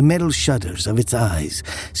 The metal shutters of its eyes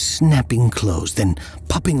snapping closed, then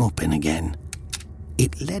popping open again.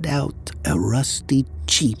 It let out a rusty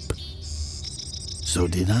cheep. So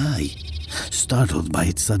did I, startled by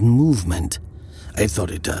its sudden movement. I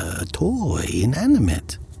thought it a toy,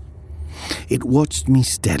 inanimate. It watched me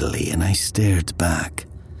steadily, and I stared back.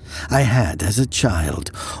 I had, as a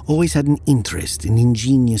child, always had an interest in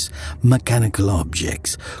ingenious mechanical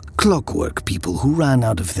objects, clockwork people who ran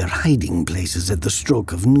out of their hiding places at the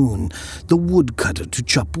stroke of noon, the woodcutter to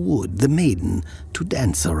chop wood, the maiden to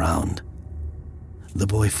dance around. The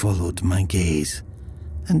boy followed my gaze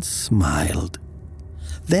and smiled,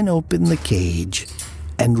 then opened the cage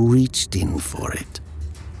and reached in for it.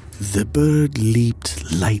 The bird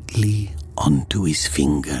leaped lightly onto his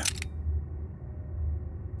finger.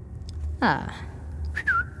 Ah.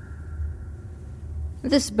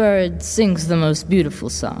 This bird sings the most beautiful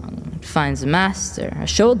song. It finds a master, a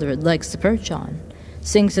shoulder it likes to perch on.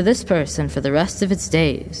 Sings to this person for the rest of its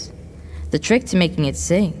days. The trick to making it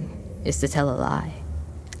sing is to tell a lie.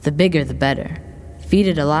 The bigger the better. Feed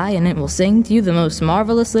it a lie and it will sing to you the most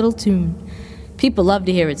marvelous little tune. People love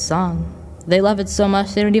to hear its song. They love it so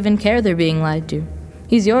much they don't even care they're being lied to.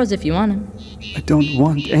 He's yours if you want him. I don't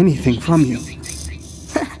want anything from you.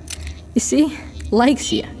 You see?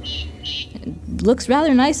 Likes you. It looks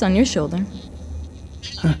rather nice on your shoulder.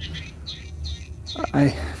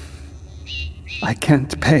 I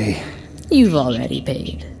can't pay. You've already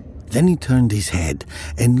paid. Then he turned his head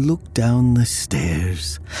and looked down the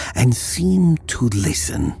stairs and seemed to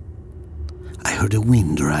listen. I heard a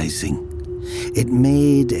wind rising. It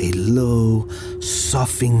made a low,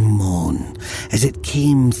 soughing moan as it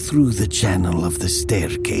came through the channel of the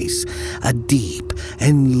staircase, a deep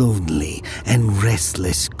and lonely and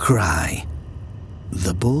restless cry.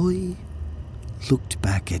 The boy looked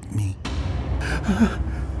back at me.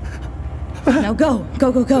 Now go.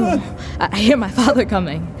 I hear my father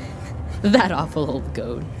coming. That awful old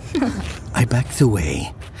goat. I backed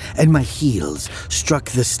away, and my heels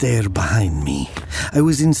struck the stair behind me. I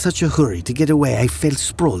was in such a hurry to get away, I fell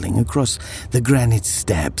sprawling across the granite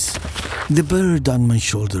steps. The bird on my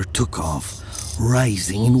shoulder took off,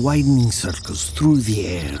 rising in widening circles through the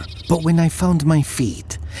air. But when I found my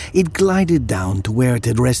feet, it glided down to where it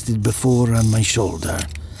had rested before on my shoulder,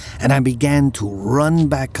 and I began to run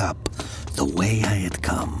back up the way I had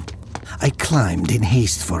come. I climbed in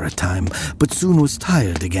haste for a time, but soon was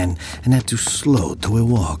tired again and had to slow to a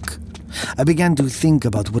walk. I began to think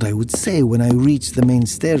about what I would say when I reached the main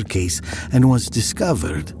staircase and was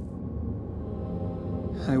discovered.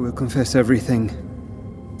 I will confess everything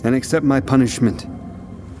and accept my punishment,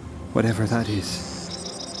 whatever that is.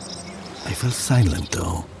 I fell silent,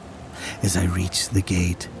 though, as I reached the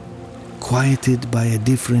gate, quieted by a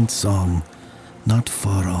different song not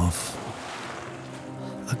far off.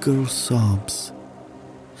 A girl's sobs.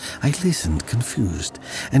 I listened, confused,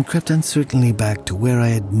 and crept uncertainly back to where I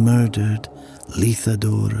had murdered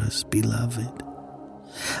Lithadora's beloved.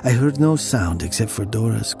 I heard no sound except for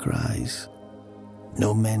Dora's cries.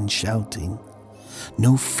 No men shouting.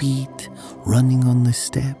 No feet running on the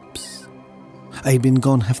steps. I had been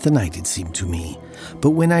gone half the night, it seemed to me,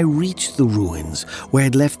 but when I reached the ruins where I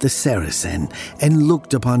had left the Saracen and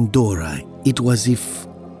looked upon Dora, it was as if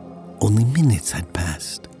only minutes had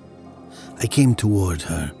passed. I came toward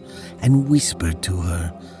her and whispered to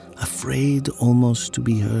her, afraid almost to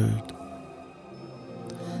be heard.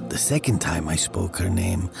 The second time I spoke her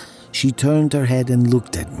name, she turned her head and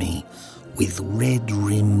looked at me with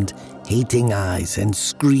red-rimmed, hating eyes and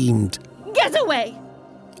screamed, "Get away!"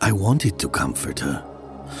 I wanted to comfort her,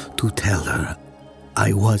 to tell her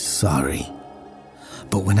I was sorry.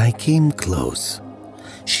 But when I came close,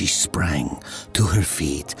 she sprang to her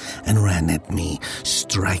feet and ran at me,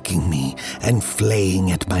 striking me and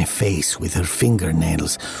flaying at my face with her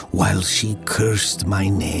fingernails while she cursed my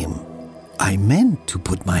name. I meant to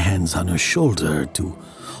put my hands on her shoulder to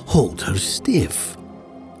hold her stiff.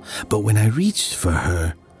 But when I reached for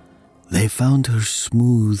her, they found her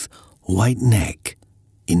smooth, white neck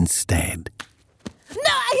instead.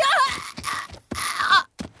 No!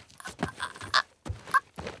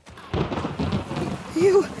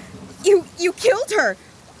 You killed her!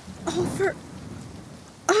 All for...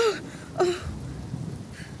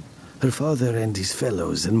 Her father and his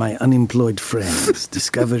fellows and my unemployed friends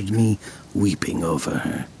discovered me weeping over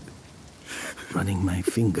her, running my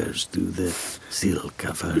fingers through the silk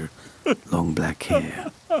of her long black hair.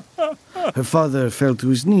 Her father fell to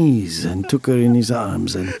his knees and took her in his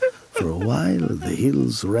arms, and for a while the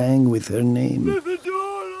hills rang with her name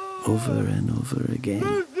over and over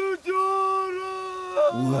again.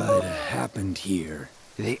 What happened here?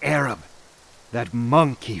 The Arab. That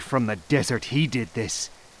monkey from the desert, he did this.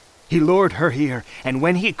 He lured her here, and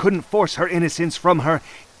when he couldn't force her innocence from her,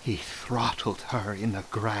 he throttled her in the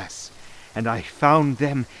grass. And I found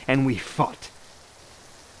them, and we fought.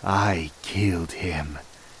 I killed him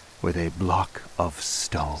with a block of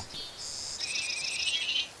stone.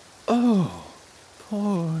 Oh,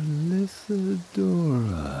 poor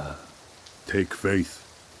Lythadora. Take faith.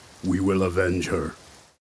 We will avenge her.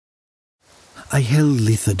 I held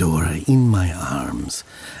Lythadora in my arms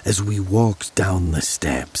as we walked down the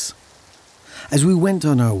steps. As we went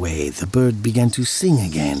on our way, the bird began to sing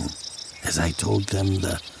again. As I told them,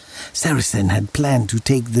 the Saracen had planned to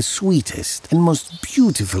take the sweetest and most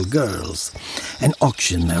beautiful girls and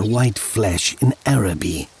auction their white flesh in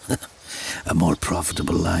Araby, a more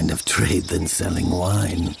profitable line of trade than selling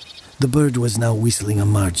wine. The bird was now whistling a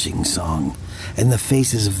marching song, and the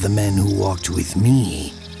faces of the men who walked with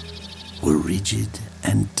me were rigid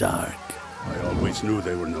and dark. I always knew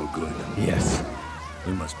they were no good. Yes,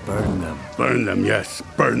 we must burn them. Burn them, yes,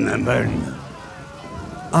 burn them. Burn them.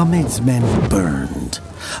 Ahmed's men burned,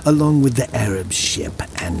 along with the Arab ship,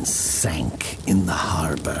 and sank in the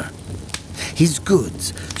harbor. His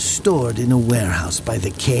goods, stored in a warehouse by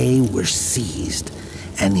the quay, were seized,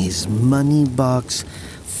 and his money box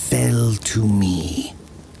fell to me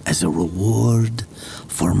as a reward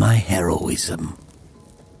for my heroism.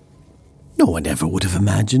 No one ever would have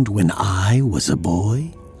imagined when I was a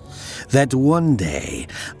boy that one day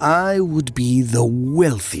I would be the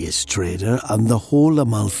wealthiest trader on the whole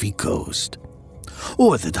Amalfi coast,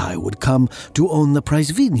 or that I would come to own the prize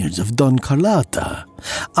vineyards of Don Carlotta,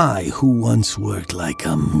 I who once worked like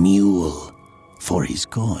a mule for his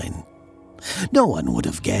coin. No one would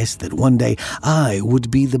have guessed that one day I would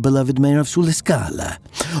be the beloved mayor of Sullescala,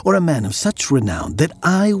 or a man of such renown that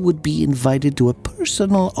I would be invited to a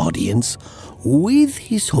personal audience with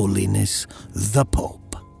His Holiness the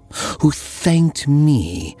Pope, who thanked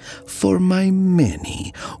me for my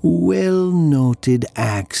many well-noted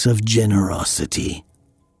acts of generosity.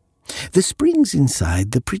 The springs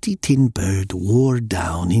inside the pretty tin bird wore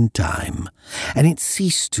down in time, and it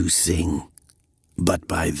ceased to sing. But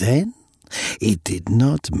by then, it did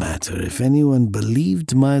not matter if anyone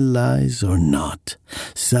believed my lies or not.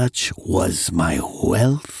 Such was my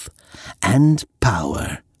wealth and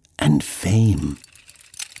power and fame.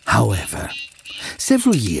 However,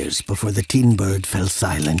 several years before the tin bird fell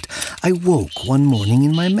silent, I woke one morning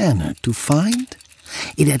in my manor to find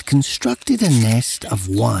it had constructed a nest of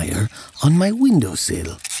wire on my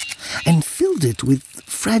windowsill and filled it with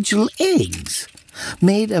fragile eggs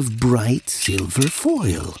made of bright silver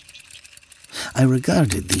foil. I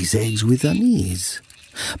regarded these eggs with unease,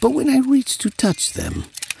 but when I reached to touch them,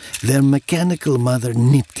 their mechanical mother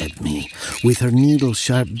nipped at me with her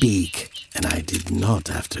needle-sharp beak, and I did not,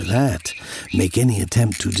 after that, make any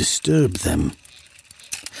attempt to disturb them.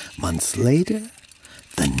 Months later,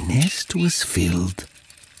 the nest was filled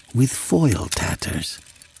with foil tatters.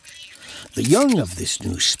 The young of this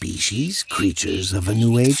new species, creatures of a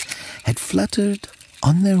new age, had fluttered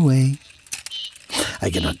on their way. I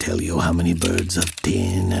cannot tell you how many birds of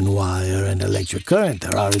tin and wire and electric current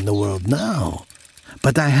there are in the world now,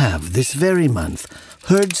 but I have this very month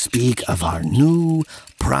heard speak of our new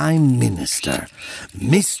Prime Minister,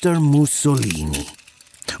 Mr. Mussolini,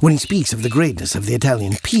 when he speaks of the greatness of the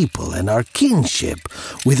Italian people and our kinship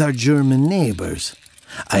with our German neighbors.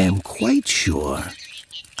 I am quite sure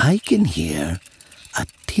I can hear a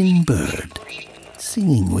tin bird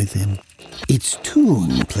singing with him. Its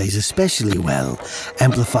tune plays especially well,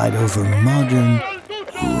 amplified over modern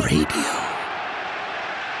radio.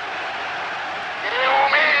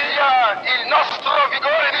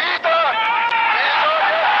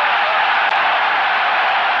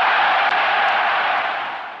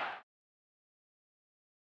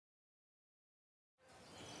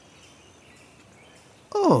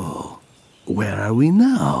 Oh, where are we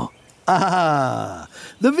now? Ah,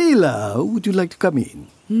 the villa. Would you like to come in?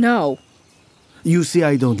 No. You see,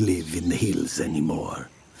 I don't live in the hills anymore.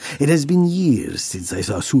 It has been years since I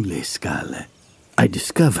saw Sullescala. I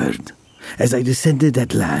discovered, as I descended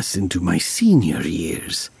at last into my senior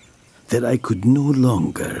years, that I could no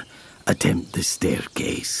longer attempt the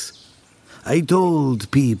staircase. I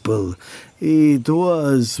told people it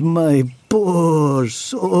was my poor,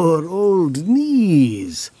 sore old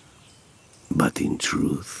knees. But in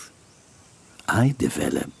truth, I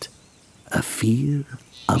developed a fear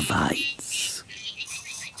of heights.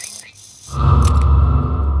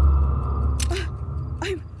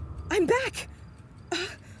 I'm back!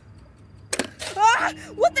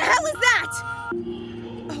 What the hell is that?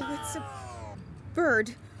 Oh, it's a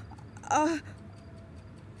bird. Oh,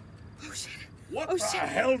 shit. What the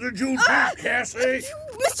hell did you do, Cassie?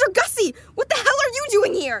 Mr. Gussie, what the hell are you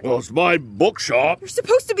doing here? Well, it's my bookshop. You're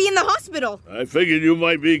supposed to be in the hospital. I figured you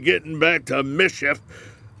might be getting back to mischief.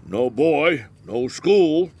 No boy, no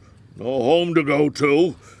school, no home to go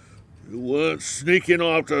to. You weren't sneaking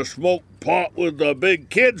off to smoke pot with the big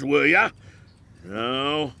kids, were ya?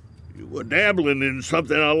 No, you were dabbling in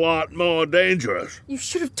something a lot more dangerous. You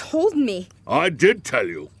should have told me. I did tell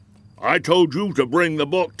you. I told you to bring the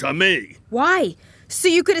book to me. Why? So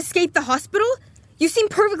you could escape the hospital? You seem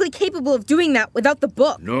perfectly capable of doing that without the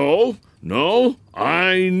book. No.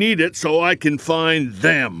 I need it so I can find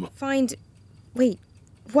them. Wait,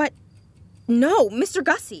 what? No, Mr.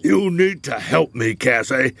 Gussie. You need to help me,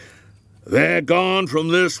 Cassie. They're gone from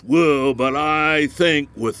this world, but I think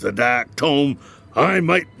with the Dark Tome, I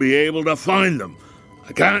might be able to find them.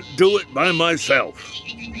 I can't do it by myself.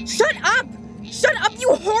 Shut up! Shut up,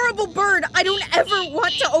 you horrible bird! I don't ever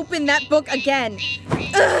want to open that book again.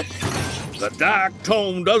 Ugh. The Dark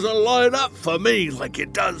Tome doesn't light up for me like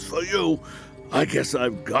it does for you. I guess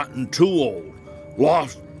I've gotten too old,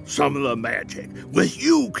 lost some of the magic. With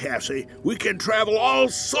you, Cassie, we can travel all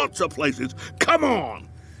sorts of places. Come on!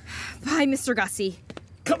 Bye, Mr. Gussie.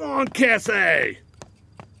 Come on, Cassie!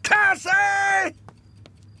 Cassie!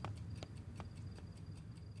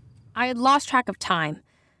 I had lost track of time.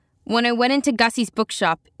 When I went into Gussie's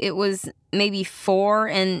bookshop, it was maybe 4,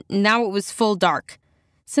 and now it was full dark.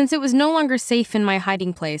 Since it was no longer safe in my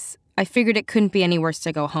hiding place, I figured it couldn't be any worse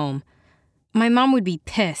to go home. My mom would be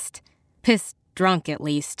pissed. Pissed drunk, at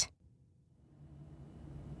least.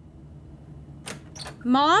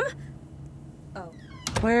 Mom?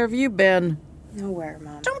 Where have you been? Nowhere,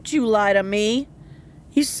 Mom. Don't you lie to me.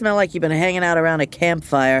 You smell like you've been hanging out around a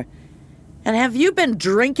campfire. And have you been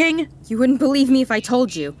drinking? You wouldn't believe me if I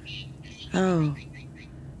told you. Oh.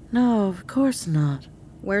 No, of course not.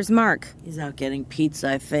 Where's Mark? He's out getting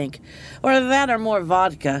pizza, I think. Or that or more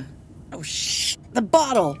vodka. Oh, shh! The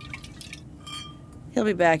bottle! He'll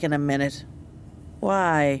be back in a minute.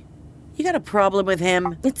 Why? You got a problem with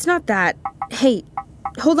him? It's not that. Hey,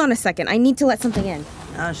 hold on a second. I need to let something in.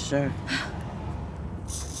 Ah, sure.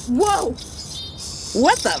 Whoa!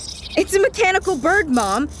 What the? It's a mechanical bird,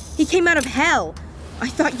 Mom. He came out of hell. I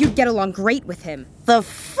thought you'd get along great with him. The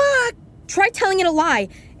fuck? Try telling it a lie.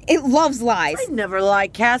 It loves lies. I never lie,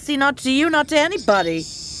 Cassie. Not to you, not to anybody.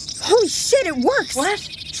 Holy shit, it works. What?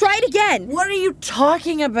 Try it again. What are you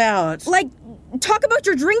talking about? Like, talk about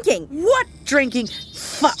your drinking. What drinking?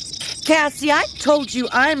 Fuck. Cassie, I told you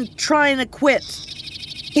I'm trying to quit.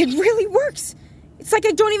 It really works. It's like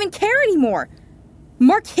I don't even care anymore.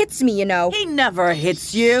 Mark hits me, you know. He never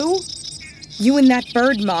hits you. You and that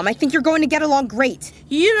bird, Mom. I think you're going to get along great.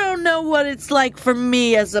 You don't know what it's like for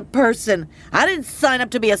me as a person. I didn't sign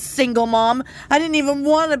up to be a single mom. I didn't even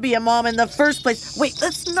want to be a mom in the first place. Wait,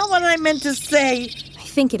 that's not what I meant to say. I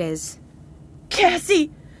think it is.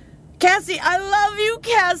 Cassie! Cassie, I love you,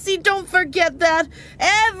 Cassie. Don't forget that.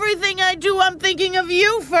 Everything I do, I'm thinking of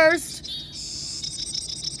you first.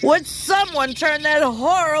 Would someone turn that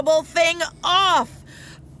horrible thing off?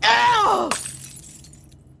 Ow!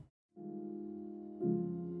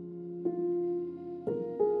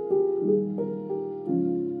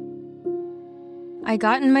 I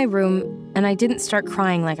got in my room, and I didn't start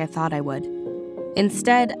crying like I thought I would.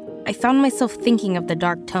 Instead, I found myself thinking of the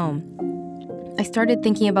Dark Tome. I started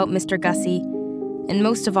thinking about Mr. Gussie, and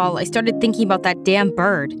most of all, I started thinking about that damn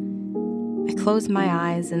bird. I closed my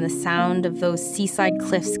eyes, and the sound of those seaside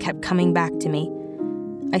cliffs kept coming back to me.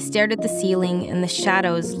 I stared at the ceiling, and the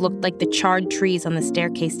shadows looked like the charred trees on the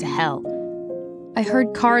staircase to hell. I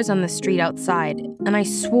heard cars on the street outside, and I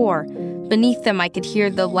swore beneath them I could hear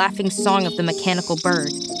the laughing song of the mechanical bird.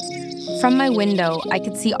 From my window, I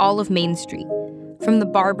could see all of Main Street, from the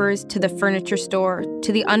barber's to the furniture store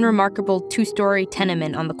to the unremarkable 2-story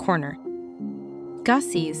tenement on the corner.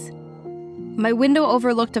 Gussie's. My window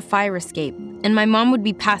overlooked a fire escape, and my mom would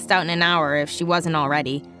be passed out in an hour if she wasn't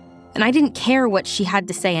already, and I didn't care what she had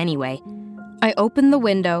to say anyway. I opened the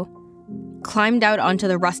window, climbed out onto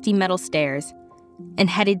the rusty metal stairs, and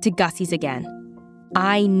headed to Gussie's again.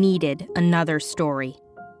 I needed another story.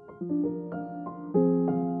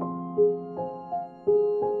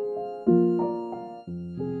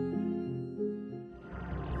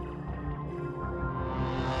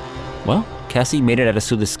 Well, Cassie made it out of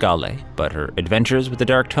Suliscale, but her adventures with the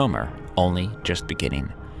Dark Tome are only just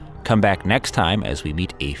beginning. Come back next time as we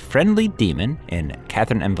meet a friendly demon in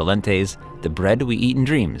Catherine M. Valente's The Bread We Eat in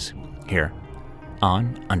Dreams, here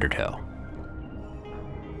on Undertow.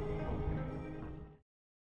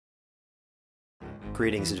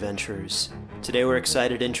 Greetings, adventurers. Today we're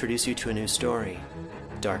excited to introduce you to a new story,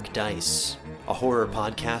 Dark Dice, a horror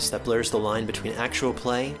podcast that blurs the line between actual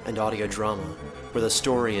play and audio drama, where the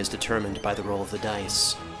story is determined by the roll of the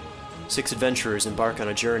dice. 6 adventurers embark on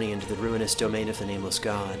a journey into the ruinous domain of the Nameless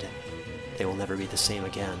God. They will never be the same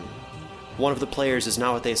again. One of the players is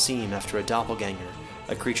not what they seem after a doppelganger,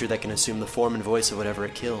 a creature that can assume the form and voice of whatever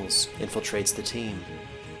it kills, infiltrates the team.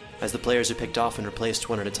 As the players are picked off and replaced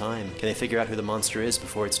one at a time, can they figure out who the monster is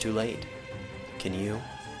before it's too late? Can you?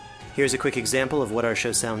 Here's a quick example of what our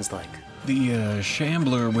show sounds like. The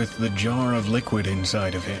shambler with the jar of liquid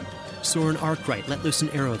inside of him. Soren Arkwright let loose an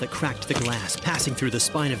arrow that cracked the glass, passing through the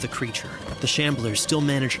spine of the creature. The shambler still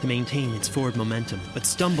managed to maintain its forward momentum, but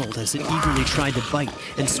stumbled as it eagerly tried to bite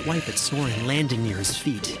and swipe at Soren, landing near his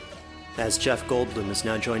feet. As Jeff Goldblum has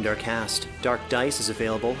now joined our cast, Dark Dice is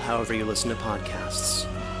available however you listen to podcasts.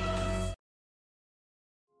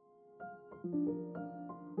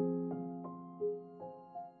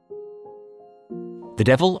 The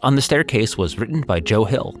Devil on the Staircase was written by Joe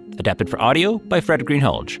Hill, adapted for audio by Fred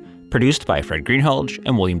Greenhalgh, produced by Fred Greenhalgh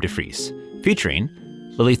and William DeFries, featuring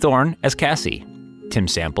Lily Thorne as Cassie, Tim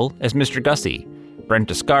Sample as Mr. Gussie, Brent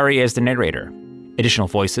Ascari as the narrator. Additional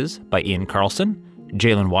voices by Ian Carlson,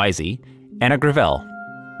 Jalen Wisey, Anna Gravel,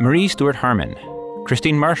 Marie Stewart Harmon,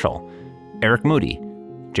 Christine Marshall, Eric Moody,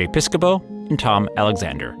 Jay Piscopo, and Tom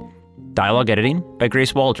Alexander. Dialogue editing by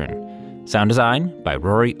Grace Waldron. Sound design by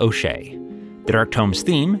Rory O'Shea. The Dark Tome's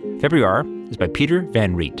theme, February, is by Peter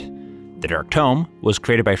Van Riet. The Dark Tome was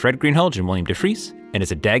created by Fred Greenhalgh and William DeFries and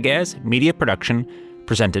is a Dagaz media production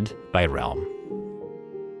presented by Realm.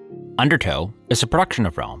 Undertow is a production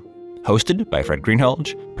of Realm, hosted by Fred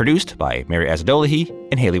Greenhalgh, produced by Mary Azadolahi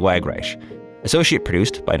and Haley Wagreich, associate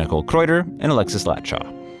produced by Nicole Kreuter and Alexis Latshaw,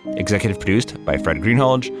 executive produced by Fred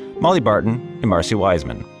Greenhalgh, Molly Barton, and Marcy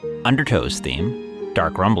Wiseman. Undertow's theme,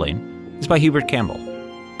 Dark Rumbling, is by Hubert Campbell.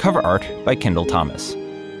 Cover art by Kendall Thomas.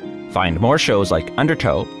 Find more shows like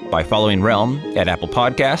Undertow by following Realm at Apple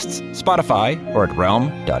Podcasts, Spotify, or at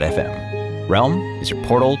realm.fm. Realm is your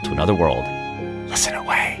portal to another world. Listen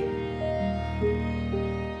away.